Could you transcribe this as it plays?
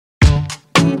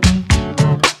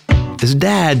As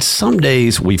dads, some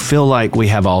days we feel like we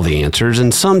have all the answers,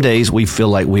 and some days we feel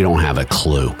like we don't have a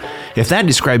clue. If that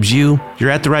describes you, you're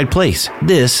at the right place.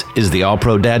 This is the All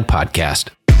Pro Dad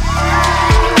Podcast.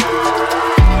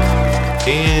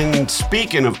 And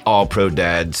speaking of All Pro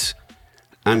Dads,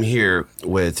 I'm here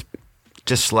with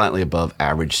just slightly above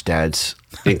average dads,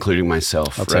 including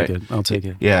myself. I'll take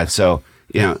it. Yeah, so,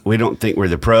 we don't think we're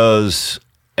the pros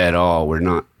at all. We're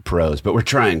not pros, but we're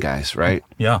trying, guys, right?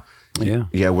 Yeah,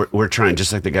 we're trying,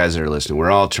 just like the guys that are listening.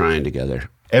 We're all trying together.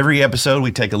 Every episode,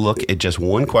 we take a look at just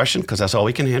one question, because that's all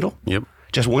we can handle. Yep.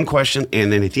 Just one question,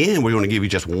 and then at the end, we're going to give you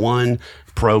just one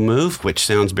pro move, which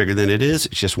sounds bigger than it is.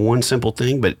 It's just one simple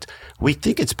thing, but we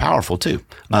think it's powerful, too.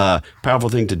 Powerful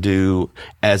thing to do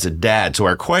as a dad. So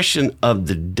our question of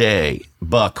the day,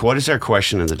 Buck, what is our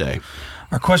question of the day?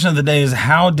 Our question of the day is,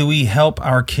 how do we help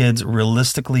our kids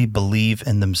realistically believe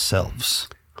in themselves?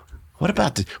 What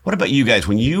about you guys?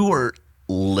 When you were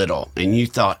little and you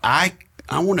thought, I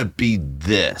want to be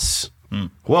this,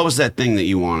 what was that thing that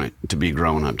you wanted to be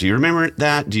growing up? Do you remember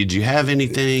that? Did you have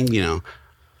anything,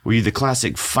 were you the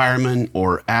classic fireman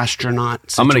or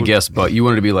astronaut? I'm going to guess, but you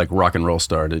wanted to be like rock and roll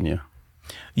star, didn't you?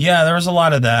 Yeah, there was a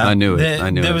lot of that. I knew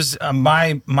it. There was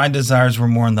my desires were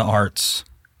more in the arts,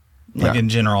 in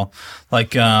general.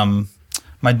 Like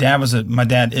my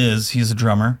dad he's a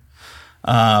drummer.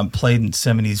 Played in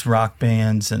 70s rock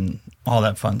bands and all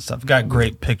that fun stuff. Got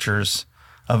great pictures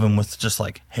of him with just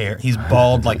like hair. He's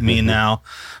bald like me now,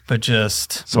 but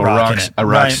just so rocking a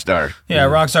rock star. Yeah, a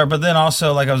rock star. But then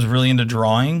also I was really into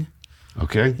drawing.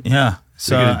 Okay. Yeah.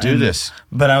 So you're gonna do this.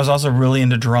 But I was also really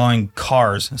into drawing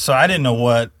cars. So I didn't know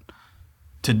what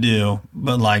to do,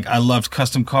 but I loved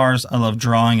custom cars. I love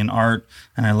drawing and art,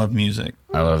 and I love music.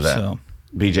 I love that. So,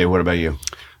 BJ, what about you?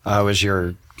 I was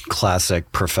your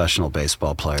classic professional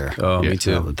baseball player. Oh, me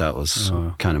too. That was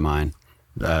kind of mine.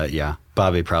 Yeah,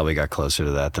 Bobby probably got closer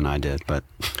to that than I did, but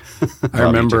I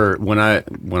remember when I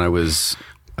was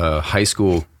a high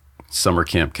school summer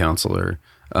camp counselor.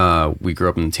 We grew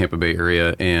up in the Tampa Bay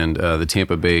area, and the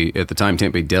Tampa Bay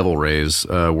Devil Rays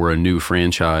were a new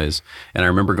franchise. And I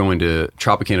remember going to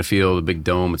Tropicana Field, a big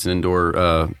dome. It's an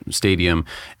indoor stadium,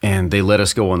 and they let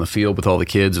us go on the field with all the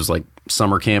kids. It was like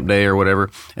summer camp day or whatever.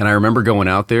 And I remember going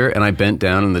out there, and I bent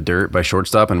down in the dirt by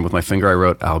shortstop, and with my finger I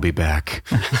wrote, "I'll be back."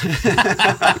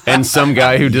 And some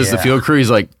guy who does the field crew, he's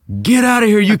like, "Get out of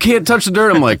here! You can't touch the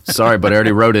dirt." I'm like, "Sorry, but I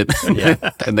already wrote it."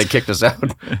 And they kicked us out.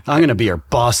 I'm going to be your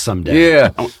boss someday.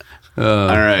 Yeah. All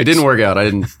right. It didn't work out.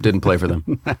 I didn't play for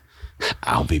them.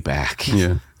 I'll be back.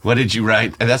 Yeah. What did you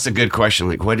write? That's a good question.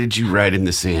 What did you write in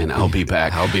the sand? I'll be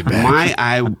back. I'll be back. My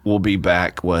I will be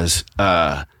back was,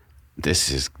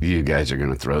 you guys are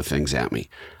going to throw things at me.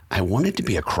 I wanted to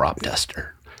be a crop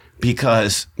duster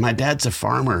because my dad's a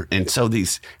farmer. And so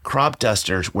these crop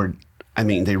dusters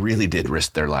they really did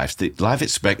risk their lives. The life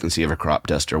expectancy of a crop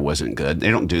duster wasn't good. They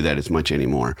don't do that as much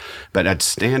anymore. But I'd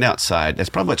stand outside. That's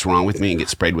probably what's wrong with me and get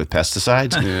sprayed with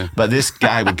pesticides. Yeah. But this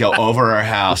guy would go over our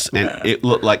house, and it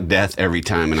looked like death every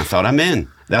time. And I thought, I'm in.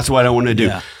 That's what I want to do.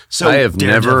 Yeah. So I have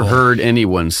never heard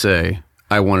anyone say,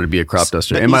 I wanted to be a crop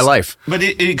duster in my life. But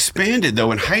it expanded,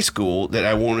 though, in high school that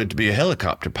I wanted to be a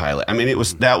helicopter pilot. I mean,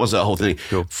 that was a whole thing.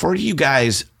 Cool. For you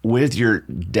guys with your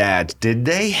dads, did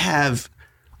they have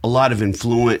a lot of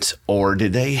influence, or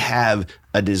did they have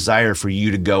a desire for you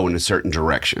to go in a certain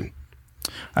direction?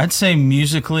 I'd say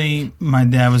musically, my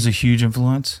dad was a huge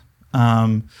influence.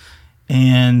 And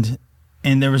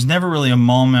there was never really a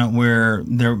moment where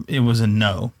it was a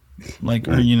no.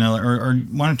 Or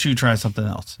why don't you try something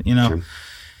else, Sure.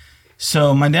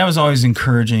 So my dad was always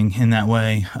encouraging in that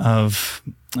way of,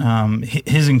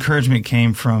 his encouragement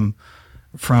came from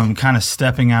kind of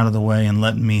stepping out of the way and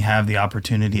letting me have the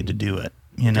opportunity to do it,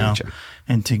 Gotcha.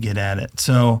 And to get at it.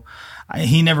 So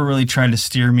he never really tried to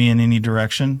steer me in any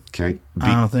direction. Okay.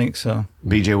 I don't think so.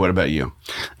 BJ, what about you?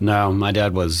 No, my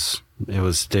dad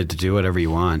did to do whatever you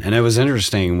want. And it was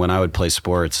interesting when I would play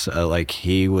sports,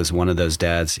 he was one of those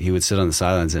dads, he would sit on the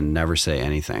sidelines and never say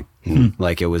anything.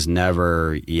 It was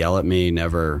never yell at me,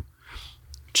 never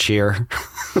cheer.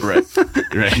 Right.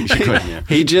 Yeah.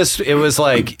 It was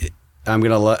like, I'm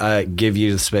going to give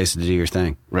you the space to do your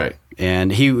thing. Right.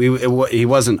 And he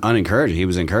wasn't unencouraging. He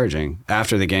was encouraging.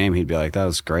 After the game, he'd be like, "That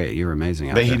was great. You were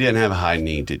amazing." But he didn't have a high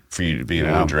need for you to be in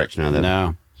one direction or the other.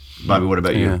 No. Bobby, what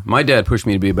about you? My dad pushed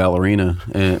me to be a ballerina.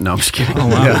 No, I'm just kidding. Oh,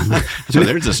 wow. Yeah. So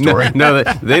there's a story. No,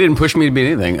 they didn't push me to be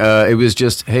anything. It was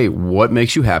just, hey, what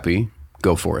makes you happy?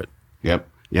 Go for it. Yep.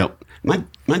 My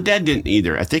dad didn't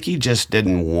either. I think he just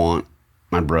didn't want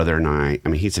my brother and I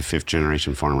mean, he's a fifth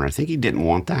generation farmer. I think he didn't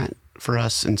want that for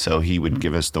us, and so he would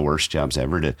give us the worst jobs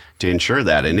ever to ensure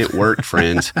that, and it worked,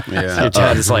 friends. Your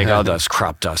dad is like, oh, those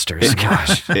crop dusters.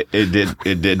 Gosh.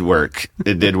 It did work.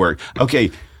 It did work.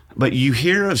 Okay, but you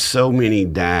hear of so many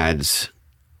dads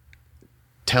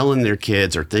telling their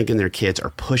kids or thinking their kids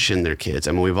or pushing their kids.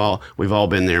 I mean, we've all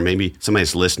been there. Maybe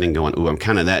somebody's listening going, ooh, I'm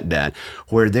kind of that dad,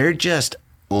 where they're just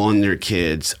on their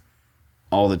kids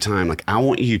all the time. Like, I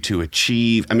want you to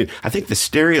achieve. I mean, I think the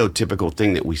stereotypical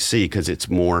thing that we see, because it's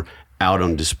more out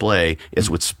on display, is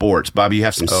with sports. Bobby, you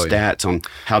have some stats on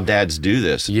how dads do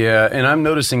this. Yeah, and I'm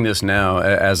noticing this now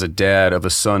as a dad of a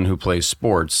son who plays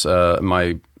sports.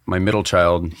 My middle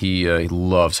child, he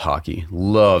loves hockey,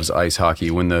 loves ice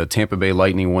hockey. When the Tampa Bay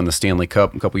Lightning won the Stanley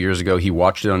Cup a couple years ago, he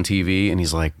watched it on TV, and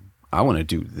he's like, I want to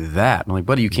do that. I'm like,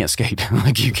 buddy, you can't skate.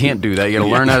 Like, you can't do that. You got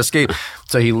to learn how to skate.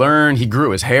 So he learned. He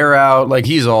grew his hair out. Like,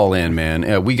 he's all in,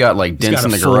 man. We got like dents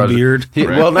in the garage. Beard.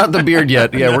 Well, not the beard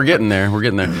yet. Yeah, we're getting there.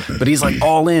 But he's like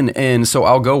all in. And so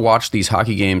I'll go watch these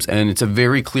hockey games, and it's a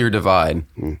very clear divide.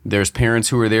 There's parents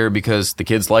who are there because the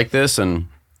kids like this, and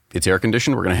it's air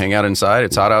conditioned. We're going to hang out inside.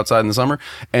 It's hot outside in the summer.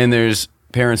 And there's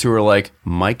parents who are like,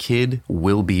 my kid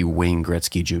will be Wayne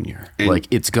Gretzky Jr. And like,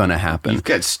 it's going to happen. You've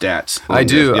got stats. I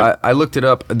do. Yep. I looked it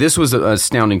up. This was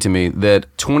astounding to me that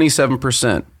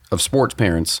 27% of sports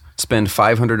parents spend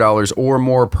 $500 or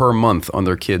more per month on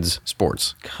their kids'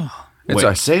 sports.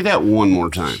 Wait, say that one more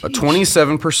time.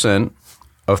 27%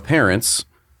 of parents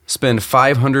spend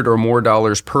 $500 or more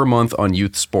per month on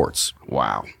youth sports.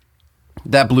 Wow.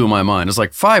 That blew my mind. It's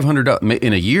like $500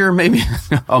 in a year, maybe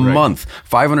a month.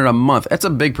 $500 a month. That's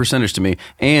a big percentage to me.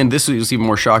 And this is even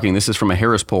more shocking. This is from a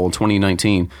Harris poll in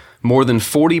 2019. More than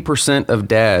 40% of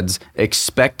dads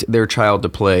expect their child to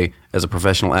play as a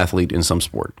professional athlete in some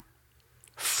sport.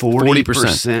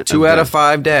 40%. 2 out of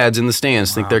 5 dads in the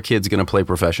stands think their kid's going to play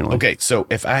professionally. Okay, so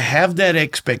if I have that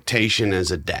expectation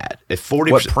as a dad, if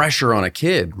 40%, what pressure on a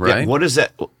kid, right? Yeah, what is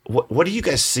that? What do you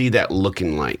guys see that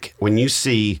looking like when you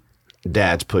see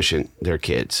dads pushing their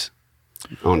kids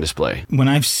on display? When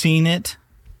I've seen it,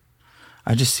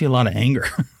 I just see a lot of anger.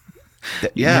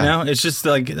 Yeah. You know, it's just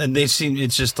like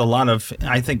it's just a lot of,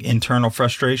 I think, internal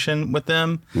frustration with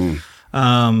them.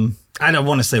 I don't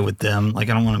want to say with them, like,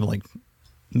 I don't want to like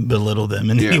belittle them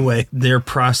in any way. They're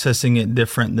processing it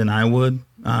different than I would,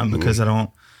 because I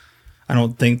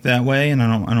don't think that way, and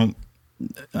I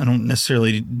don't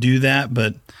necessarily do that,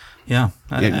 but yeah,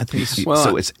 I think it's,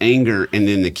 so it's anger, and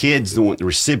then the kid's the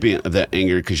recipient of that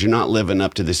anger because you're not living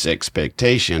up to this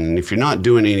expectation. And if you're not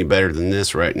doing any better than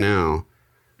this right now,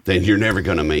 then you're never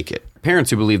going to make it.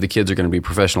 Parents who believe the kids are going to be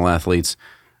professional athletes,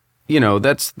 you know,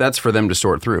 that's for them to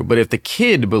sort through. But if the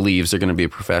kid believes they're going to be a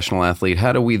professional athlete,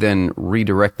 how do we then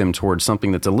redirect them towards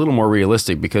something that's a little more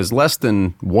realistic? Because less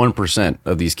than 1%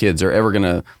 of these kids are ever going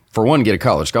to, for one, get a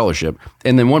college scholarship.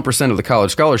 And then 1% of the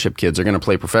college scholarship kids are going to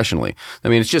play professionally. I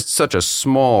mean, it's just such a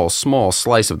small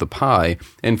slice of the pie.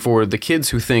 And for the kids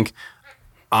who think,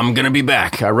 I'm going to be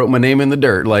back, I wrote my name in the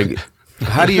dirt. Like,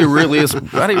 how do you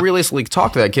realistically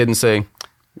talk to that kid and say,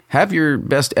 have your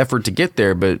best effort to get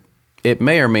there, but it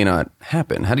may or may not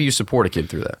happen? How do you support a kid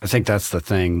through that? I think that's the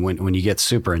thing. When you get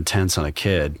super intense on a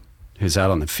kid who's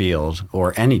out on the field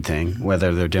or anything,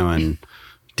 whether they're doing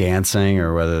dancing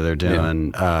or whether they're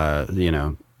doing,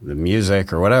 the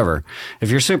music or whatever, if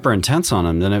you're super intense on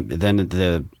them, then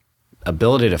the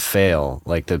ability to fail,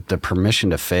 like the permission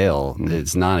to fail,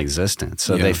 is non-existent.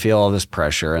 So they feel all this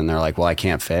pressure, and they're like, well, I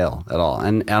can't fail at all.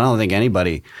 And I don't think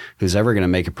anybody who's ever going to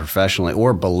make it professionally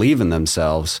or believe in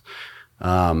themselves,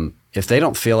 if they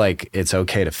don't feel like it's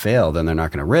okay to fail, then they're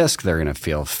not going to risk. They're going to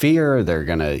feel fear. They're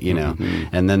going to,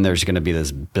 and then there's going to be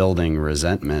this building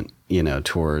resentment,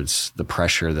 towards the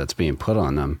pressure that's being put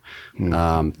on them.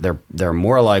 They're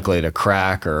more likely to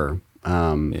crack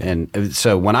and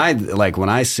so when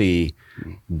I see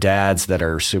dads that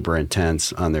are super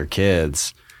intense on their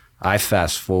kids, I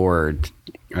fast forward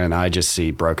and I just see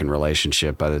broken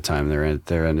relationship by the time they're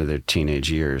into their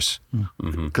teenage years.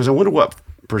 Because I wonder what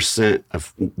percent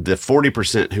of the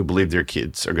 40% who believe their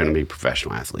kids are going to be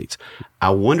professional athletes. I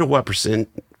wonder what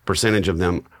percentage of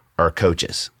them are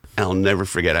coaches. I'll never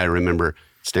forget. I remember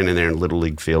standing there in Little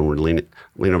League field, and we're leaning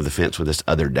over the fence with this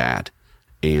other dad,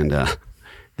 and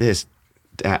this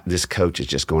coach is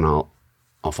just going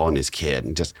off on his kid,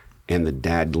 and the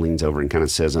dad leans over and kind of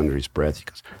says under his breath, he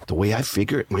goes, the way I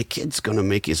figure it, my kid's going to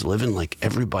make his living like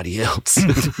everybody else.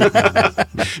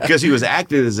 Because he was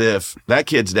acting as if, that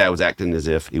kid's dad was acting as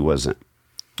if he wasn't.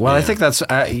 Well, I think that's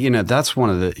one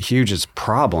of the hugest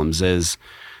problems is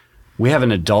we have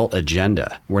an adult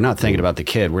agenda. We're not thinking about the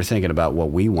kid. We're thinking about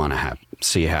what we want to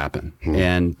see happen.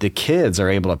 And the kids are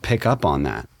able to pick up on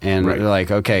that. And they're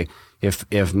like, okay,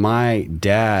 if my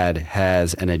dad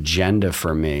has an agenda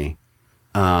for me,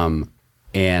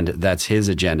 and that's his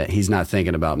agenda, he's not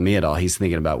thinking about me at all. He's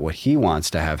thinking about what he wants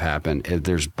to have happen.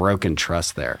 There's broken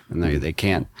trust there, and they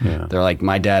can't. Yeah. They're like,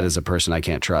 my dad is a person I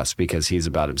can't trust because he's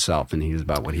about himself and he's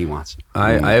about what he wants.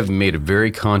 I have made a very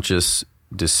conscious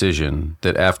decision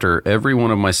that after every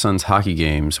one of my son's hockey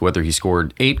games, whether he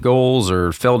scored 8 goals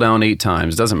or fell down 8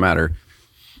 times, doesn't matter.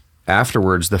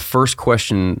 Afterwards, the first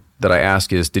question that I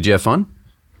ask is, did you have fun?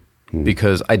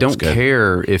 Because I don't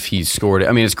care if he scored.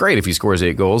 I mean, it's great if he scores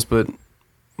 8 goals, but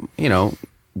you know,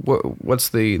 what's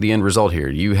the end result here?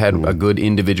 You had a good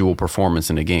individual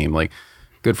performance in a game. Like,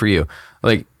 good for you.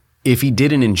 Like, if he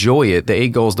didn't enjoy it, the 8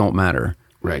 goals don't matter.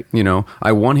 Right. You know,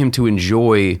 I want him to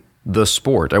enjoy the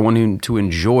sport. I want him to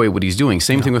enjoy what he's doing.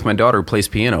 Same thing with my daughter who plays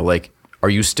piano. Like, are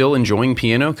you still enjoying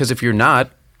piano? Because if you're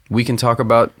not, we can talk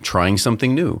about trying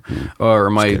something new. Or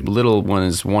my little one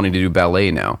is wanting to do ballet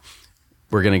now.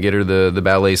 We're going to get her the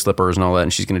ballet slippers and all that,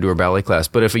 and she's going to do her ballet class.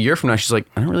 But if a year from now she's like,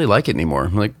 I don't really like it anymore,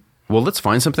 I'm like, well, let's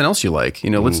find something else you like. You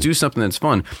know, let's do something that's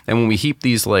fun. And when we heap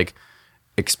these like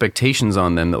expectations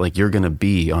on them that like you're going to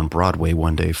be on Broadway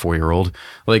one day, 4-year-old,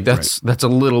 like that's a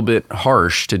little bit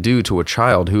harsh to do to a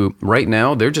child who right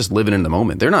now they're just living in the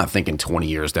moment. They're not thinking 20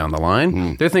 years down the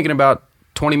line. They're thinking about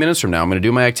 20 minutes from now, I'm going to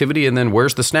do my activity, and then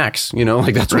where's the snacks? You know,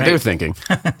 like that's what they're thinking.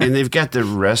 And they've got the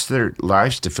rest of their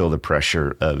lives to feel the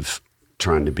pressure of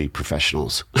trying to be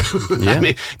professionals. I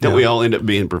mean, don't we all end up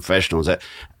being professionals?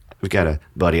 We've got a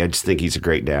buddy, I just think he's a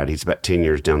great dad. He's about 10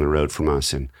 years down the road from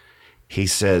us. And he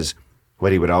says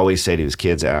what he would always say to his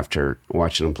kids after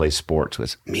watching them play sports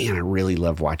was, man, I really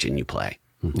love watching you play.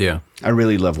 Yeah. I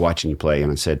really love watching you play.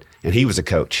 And I said, and he was a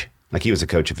coach. Like he was a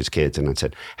coach of his kids. And I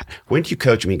said, when do you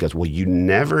coach him? He goes, well, you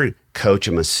never coach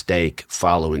a mistake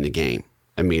following the game.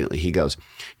 Immediately he goes,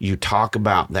 you talk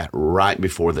about that right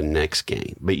before the next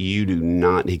game, but you do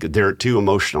not. They're too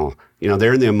emotional. You know,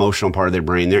 they're in the emotional part of their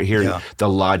brain. They're hearing the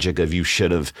logic of you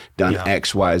should have done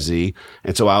X, Y, Z.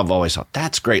 And so I've always thought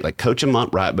that's great. Like coach them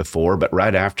up right before, but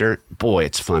right after, boy,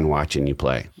 it's fun watching you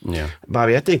play. Yeah,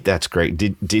 Bobby, I think that's great.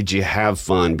 Did you have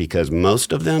fun? Because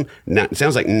most of them, it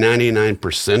sounds like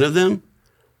 99% of them,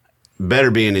 better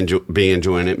be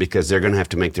enjoying it because they're going to have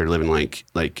to make their living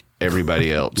like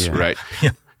everybody else, right?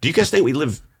 Yeah. Do you guys think we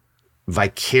live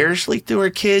vicariously through our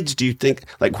kids? Do you think,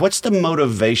 like, what's the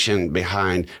motivation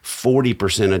behind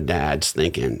 40% of dads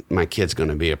thinking my kid's going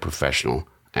to be a professional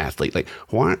athlete? Like,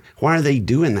 why are they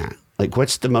doing that? Like,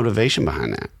 what's the motivation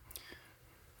behind that?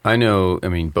 I know, I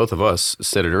mean, both of us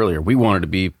said it earlier. We wanted to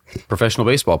be professional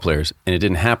baseball players, and it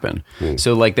didn't happen.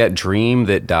 So, like, that dream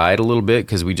that died a little bit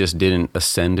because we just didn't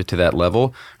ascend to that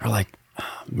level, are like,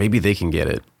 maybe they can get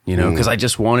it, you know? Because I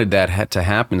just wanted that to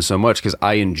happen so much because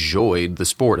I enjoyed the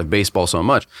sport of baseball so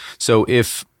much. So,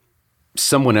 if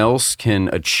someone else can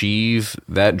achieve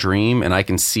that dream and I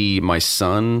can see my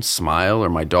son smile or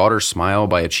my daughter smile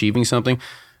by achieving something,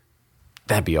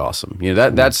 that'd be awesome. You know,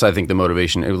 that's, I think, the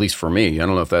motivation, at least for me. I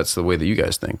don't know if that's the way that you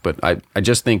guys think, but I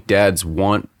just think dads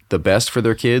want the best for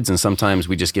their kids, and sometimes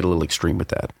we just get a little extreme with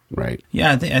that. Right.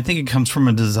 Yeah, I think it comes from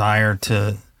a desire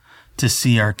to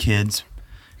see our kids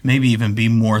maybe even be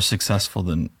more successful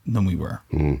than we were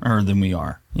or than we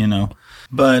are, you know.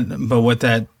 But what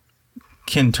that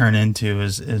can turn into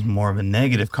is more of a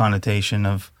negative connotation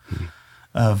of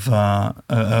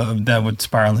that would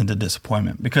spiral into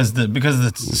disappointment because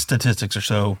the statistics are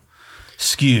so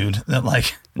skewed that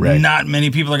like not many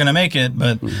people are going to make it.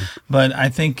 But I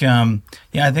think I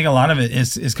think a lot of it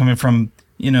is coming from,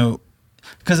 you know,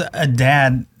 because a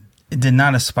dad did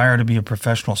not aspire to be a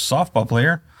professional softball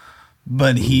player,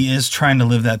 but he is trying to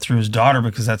live that through his daughter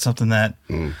because that's something that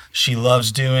she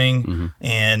loves doing,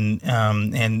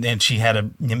 and she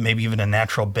had maybe even a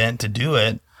natural bent to do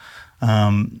it.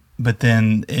 But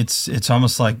then it's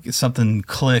almost like something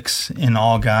clicks in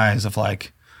all guys of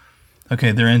like,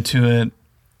 okay, they're into it.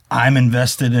 I'm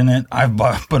invested in it. I've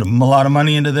put a lot of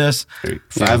money into this.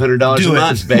 $500 a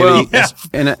month, baby. Well,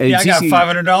 I got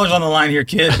 $500 on the line here,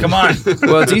 kid. Come on.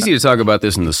 Well, it's easy to talk about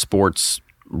this in the sports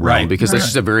realm because that's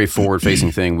just a very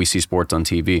forward-facing thing. We see sports on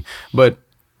TV. But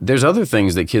there's other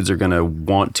things that kids are going to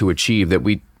want to achieve that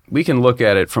we can look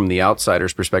at it from the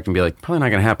outsider's perspective and be like, probably not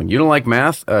going to happen. You don't like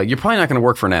math? You're probably not going to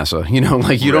work for NASA. You know,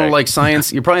 like you don't like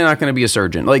science? You're probably not going to be a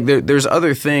surgeon. Like there's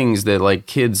other things that like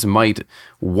kids might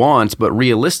want, but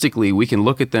realistically, we can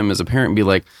look at them as a parent and be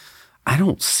like, I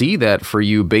don't see that for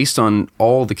you based on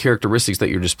all the characteristics that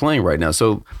you're displaying right now.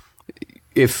 So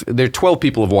if there are 12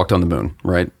 people have walked on the moon,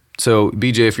 right? So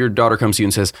BJ, if your daughter comes to you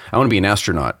and says, I want to be an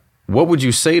astronaut, what would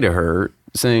you say to her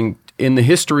saying in the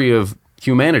history of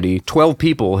humanity, 12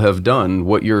 people have done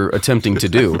what you're attempting to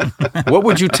do. What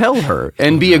would you tell her?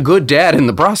 And be a good dad in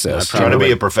the process. Try to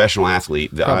be a professional athlete.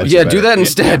 The odds Yeah, are do better. that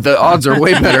instead. The odds are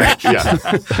way better. Yeah.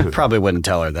 Probably wouldn't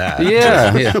tell her that.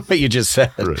 Yeah. What you just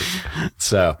said.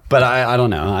 So, but I don't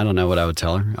know. I don't know what I would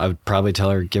tell her. I would probably tell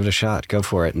her, give it a shot, go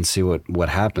for it, and see what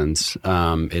happens.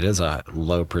 It is a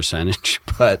low percentage,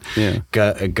 but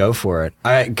go for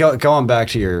it. Going back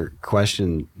to your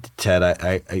question, Ted,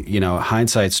 I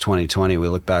hindsight's 2020. We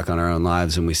look back on our own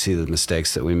lives and we see the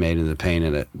mistakes that we made and the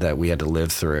pain that we had to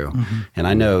live through. Mm-hmm. And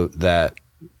I know that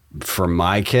for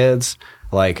my kids,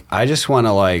 like, I just want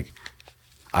to, like,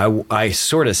 I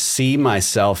sort of see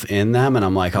myself in them, and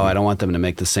I'm like, I don't want them to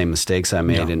make the same mistakes I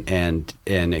made and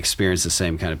experience the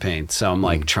same kind of pain. So I'm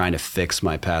like trying to fix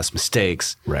my past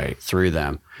mistakes through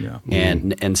them. Yeah.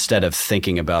 And instead of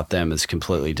thinking about them as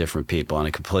completely different people on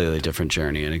a completely different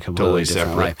journey and a completely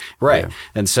different life. Right. Yeah.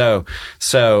 And so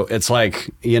it's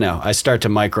like, I start to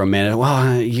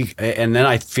micromanage. And then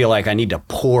I feel like I need to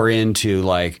pour into,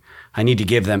 like, I need to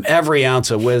give them every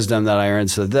ounce of wisdom that I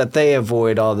earned so that they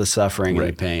avoid all the suffering and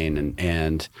the pain.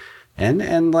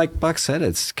 And like Buck said,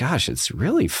 it's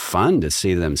really fun to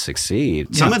see them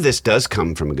succeed. Some of this does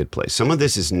come from a good place. Some of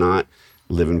this is not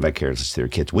living vicariously through our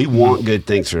kids. We want good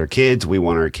things for our kids. We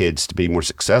want our kids to be more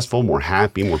successful, more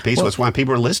happy, more peaceful. That's why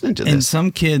people are listening to this. And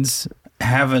some kids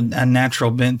have a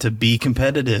natural bent to be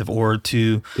competitive or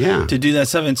to do that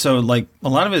stuff. And so, like, a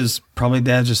lot of it is probably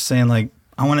dad just saying, like,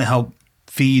 I want to help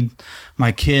feed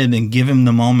my kid and give him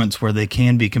the moments where they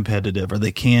can be competitive or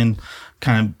they can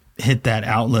kind of hit that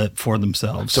outlet for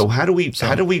themselves. So how do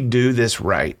we do this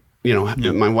right?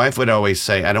 My wife would always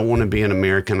say, I don't want to be an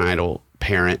American Idol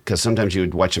parent, because sometimes you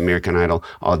would watch American Idol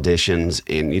auditions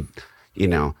and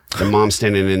the mom's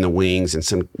standing in the wings and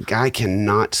some guy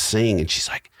cannot sing, and she's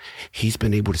like, he's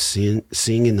been able to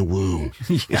sing in the womb.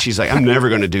 And she's like, I'm never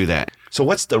going to do that. So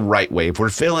what's the right way? If we're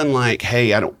feeling like,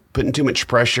 hey, I don't putting too much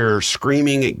pressure,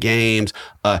 screaming at games,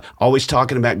 always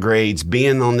talking about grades,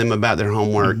 being on them about their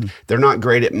homework. Mm-hmm. They're not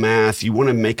great at math. You want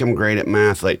to make them great at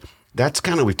math. Like, that's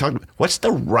kind of, we've talked about. What's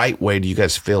the right way do you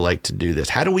guys feel like to do this?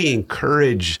 How do we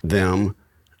encourage them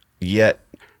yet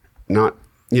not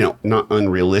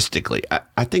unrealistically?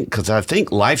 I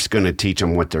think life's going to teach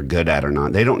them what they're good at or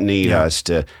not. They don't need us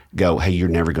to go, hey, you're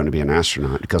never going to be an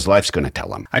astronaut, because life's going to tell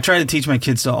them. I try to teach my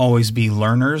kids to always be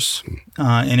learners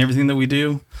in everything that we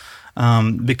do,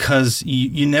 because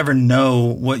you never know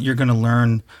what you're going to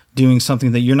learn doing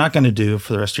something that you're not going to do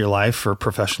for the rest of your life or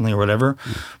professionally or whatever,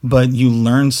 but you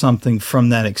learn something from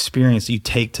that experience that you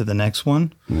take to the next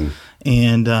one.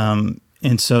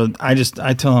 And so I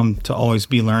tell them to always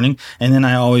be learning. And then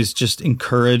I always just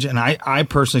encourage, and I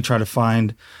personally try to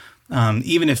find,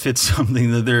 even if it's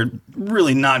something that they're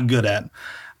really not good at,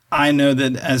 I know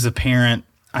that as a parent,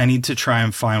 I need to try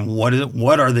and find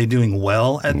what are they doing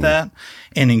well at that,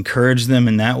 and encourage them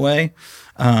in that way.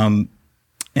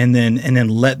 And then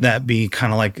let that be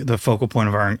kind of like the focal point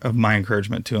of my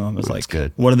encouragement to them. Is like,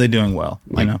 good. What are they doing well?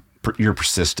 Like, you're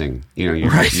persisting.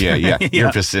 Right. Yeah.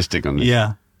 You're persisting on this.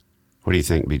 Yeah. What do you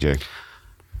think, BJ?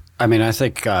 I mean, I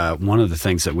think one of the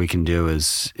things that we can do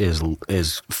is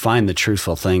find the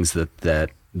truthful things that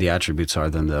the attributes are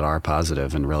them that are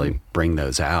positive, and really bring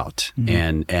those out,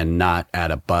 and not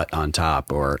add a but on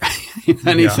top or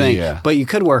anything. Yeah. But you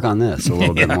could work on this a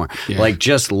little bit more, like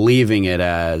just leaving it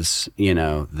as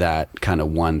that kind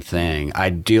of one thing. I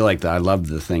do like that. I love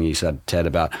the thing you said, Ted,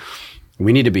 about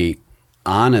we need to be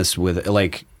honest with it.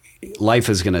 Like, life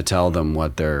is going to tell them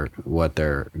what they're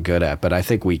good at, but I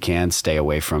think we can stay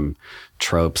away from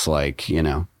tropes like,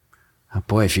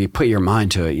 boy, if you put your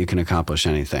mind to it, you can accomplish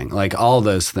anything. Like, all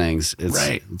those things.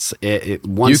 You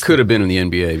could have been in the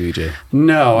NBA, BJ.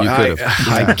 No, you could have.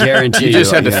 I guarantee you. You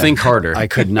just had to think harder. I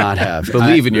could not have.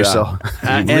 Believe in yourself.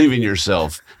 Believe in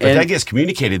yourself. But that gets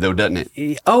communicated, though, doesn't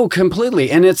it? Oh,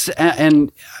 completely. And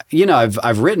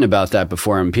I've written about that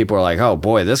before, and people are like, "Oh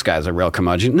boy, this guy's a real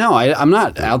curmudgeon." No, I'm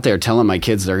not out there telling my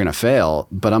kids they're going to fail,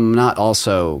 but I'm not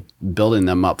also building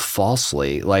them up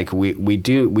falsely. Like, we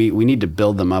need to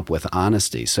build them up with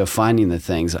honesty. So finding the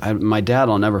things. My dad,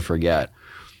 I'll never forget.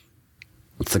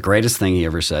 It's the greatest thing he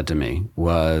ever said to me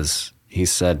was, he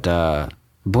said,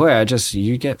 "Boy,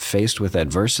 you get faced with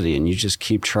adversity, and you just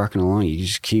keep trucking along. You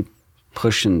just keep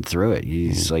pushing through it.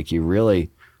 You really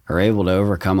are able to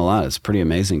overcome a lot. It's pretty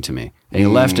amazing to me." And he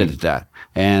left it at that.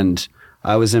 And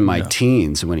I was in my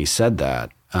teens when he said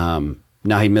that.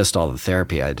 Now, he missed all the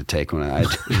therapy I had to take when I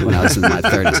was in my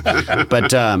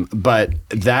 30s. But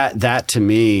that to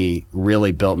me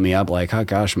really built me up. Like, oh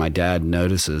gosh, my dad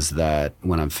notices that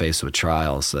when I'm faced with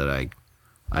trials that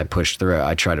I push through.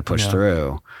 I try to push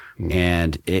through,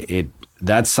 and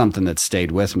that's something that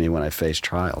stayed with me when I faced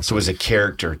trials. So it was a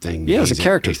character thing. Yeah, it was a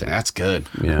character thing. That's good.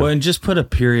 Yeah. Well, and just put a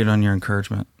period on your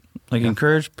encouragement. Like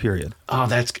encourage, period. Oh,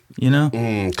 that's You know,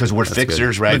 because we're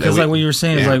fixers, right? because like what you were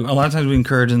saying is Yeah. like a lot of times we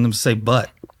encourage them to say, "But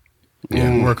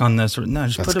work on this," or no,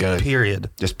 just That's put a good. period.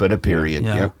 Just put a period.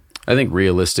 Yeah. Yep. I think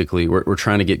realistically, we're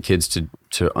trying to get kids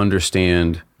to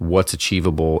understand what's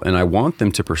achievable, and I want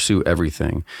them to pursue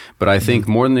everything. But I think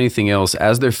more than anything else,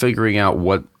 as they're figuring out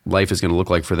what life is going to look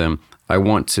like for them, I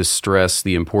want to stress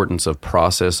the importance of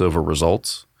process over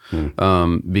results.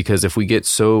 Because if we get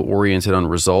so oriented on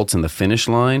results and the finish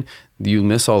line, you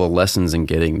miss all the lessons in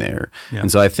getting there. Yeah.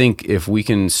 And so I think if we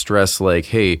can stress like,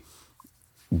 hey,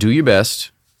 do your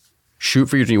best. Shoot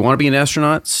for your dream. You want to be an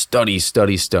astronaut? Study,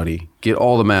 study, study. Get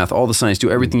all the math, all the science,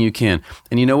 do everything you can.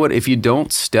 And you know what? If you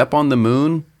don't step on the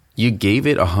moon, you gave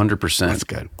it 100%. That's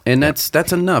good. And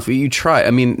that's enough. You try. I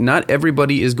mean, not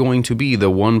everybody is going to be the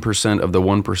 1% of the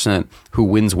 1% who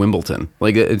wins Wimbledon.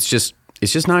 Like it's just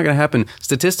not going to happen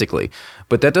statistically.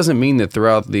 But that doesn't mean that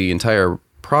throughout the entire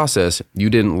process,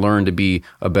 you didn't learn to be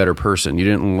a better person. You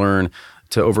didn't learn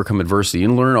to overcome adversity.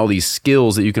 You learn all these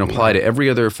skills that you can apply to every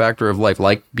other factor of life,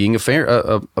 like being a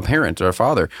parent or a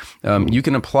father. You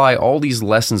can apply all these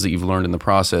lessons that you've learned in the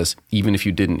process, even if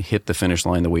you didn't hit the finish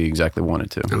line the way you exactly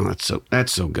wanted to. Oh,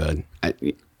 that's so good.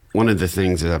 One of the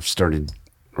things that I've started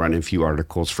writing a few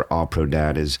articles for All Pro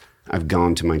Dad is I've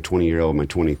gone to my 20-year-old, my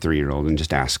 23-year-old, and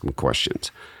just asked them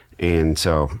questions. And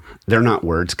so they're not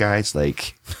words guys.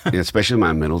 Like, especially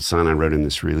my middle son, I wrote him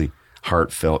this really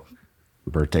heartfelt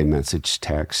birthday message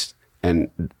text, and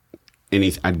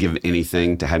I'd give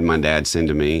anything to have my dad send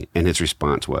to me, and his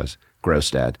response was,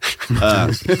 "Gross, Dad." All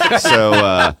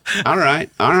right,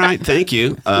 thank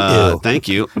you, thank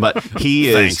you. But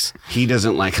he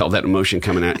doesn't like all that emotion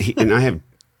coming out. And I have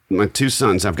my two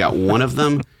sons. I've got one of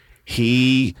them.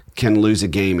 He can lose a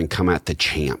game and come out the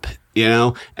champ,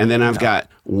 and then I've got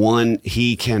one.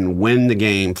 He can win the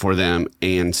game for them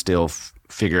and still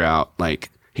figure out like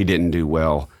he didn't do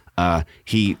well.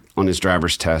 He, on his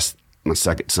driver's test, my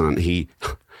second son,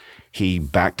 he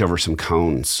backed over some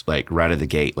cones, like right at the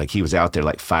gate. Like he was out there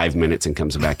like 5 minutes and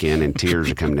comes back in and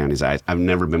tears are coming down his eyes. I've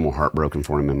never been more heartbroken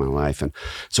for him in my life. And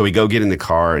so we go get in the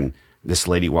car and this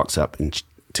lady walks up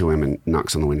to him and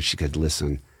knocks on the window. She goes,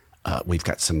 "Listen, we've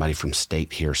got somebody from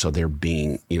state here. So they're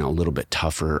being, a little bit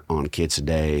tougher on kids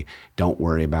today. Don't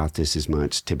worry about this as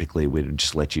much. Typically we'd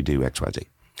just let you do X, Y, Z."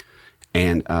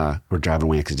 And we're driving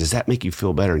away. I said, "Does that make you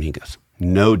feel better?" And he goes,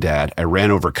 "No, Dad, I ran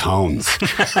over cones."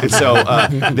 And so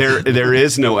there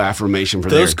is no affirmation for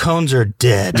Those cones are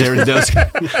dead.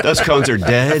 Those cones are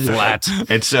dead. Flat.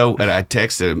 And I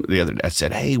texted him the other day. I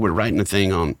said, "Hey, we're writing a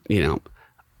thing on,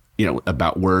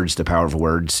 about words, the power of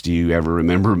words. Do you ever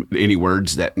remember any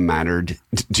words that mattered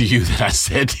to you that I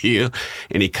said to you?"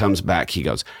 And he comes back. He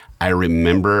goes, "I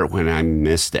remember when I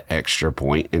missed the extra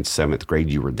point in 7th grade,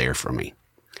 you were there for me."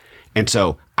 And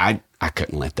so I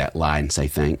couldn't let that lie and say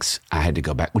thanks. I had to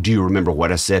go back. "Do you remember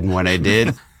what I said and what I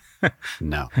did?"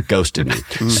 No. Ghosted me.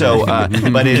 So,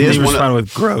 but it is one of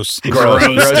with gross. Gross,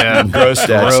 Dad. Gross.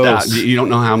 Stop. You don't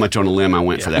know how much on a limb I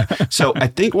went for that. So I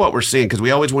think what we're seeing, because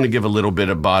we always want to give a little bit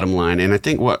of bottom line, and I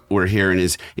think what we're hearing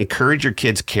is encourage your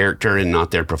kids' character and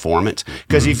not their performance.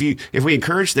 Because if we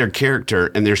encourage their character,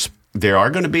 and they are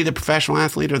going to be the professional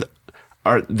athlete or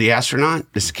the astronaut,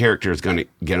 this character is going to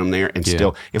get them there. And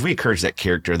still, if we encourage that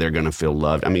character, they're going to feel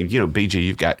loved. I mean,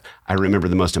 BJ, I remember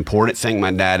the most important thing my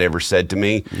dad ever said to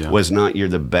me was not "you're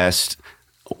the best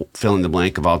fill in the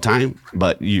blank of all time,"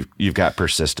 but you've got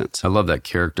persistence. I love that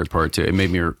character part too. It made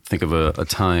me think of a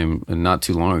time not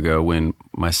too long ago when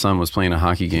my son was playing a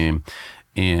hockey game.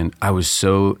 And I was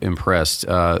so impressed.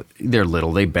 They're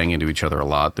little; they bang into each other a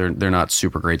lot. They're not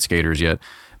super great skaters yet.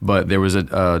 But there was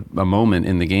a moment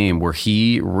in the game where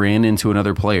he ran into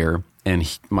another player,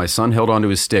 and my son held onto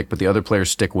his stick, but the other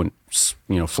player's stick went,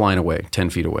 flying away,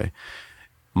 10 feet away.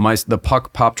 The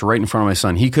puck popped right in front of my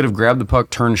son. He could have grabbed the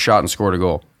puck, turned, shot, and scored a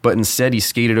goal. But instead, he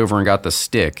skated over and got the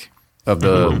stick of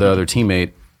the other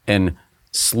teammate and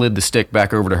slid the stick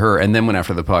back over to her, and then went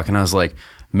after the puck. And I was like,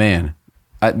 man.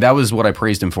 That was what I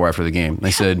praised him for after the game.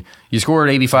 I said, "You scored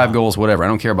 85 goals, whatever. I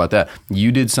don't care about that.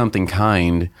 You did something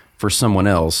kind for someone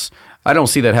else." I don't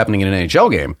see that happening in an NHL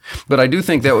game, but I do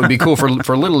think that would be cool for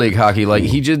Little League hockey. Like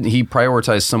he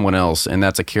prioritized someone else, and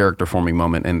that's a character forming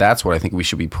moment, and that's what I think we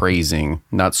should be praising,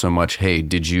 not so much, "Hey,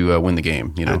 did you win the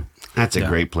game?" That's a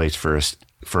great place for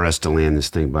us to land this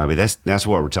thing, Bobby. That's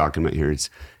what we're talking about here.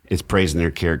 It's praising their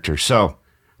character. So,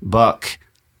 Buck,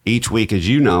 each week, as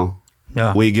you know,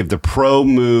 we give the pro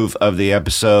move of the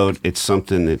episode. It's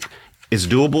something that It's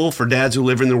doable for dads who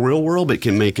live in the real world, but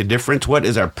can make a difference. What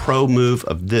is our pro move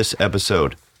of this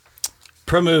episode?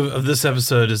 Pro move of this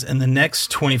episode is in the next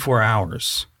 24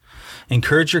 hours.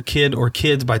 Encourage your kid or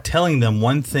kids by telling them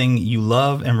one thing you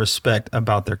love and respect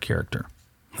about their character.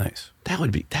 Nice.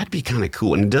 That'd be kind of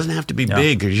cool. And it doesn't have to be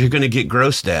big because you're going to get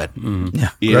gross, Dad.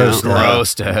 Yeah.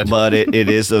 Gross, Dad. But it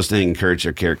is those things, encourage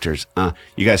their characters.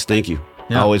 You guys, thank you.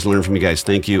 Yeah. I always learn from you guys.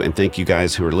 Thank you. And thank you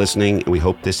guys who are listening. And we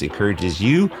hope this encourages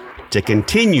you to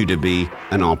continue to be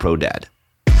an all-pro dad.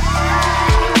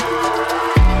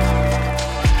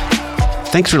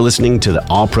 Thanks for listening to the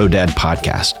All Pro Dad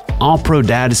podcast. All Pro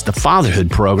Dad is the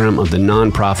fatherhood program of the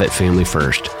nonprofit Family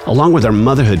First. Along with our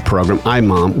motherhood program,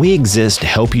 iMom, we exist to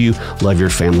help you love your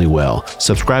family well.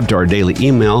 Subscribe to our daily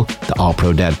email, the All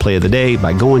Pro Dad Play of the Day,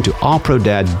 by going to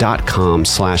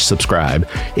allprodad.com/subscribe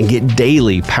and get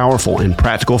daily powerful and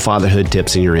practical fatherhood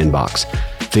tips in your inbox.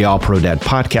 The All Pro Dad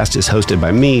podcast is hosted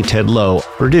by me, Ted Lowe,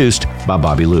 produced by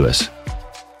Bobby Lewis.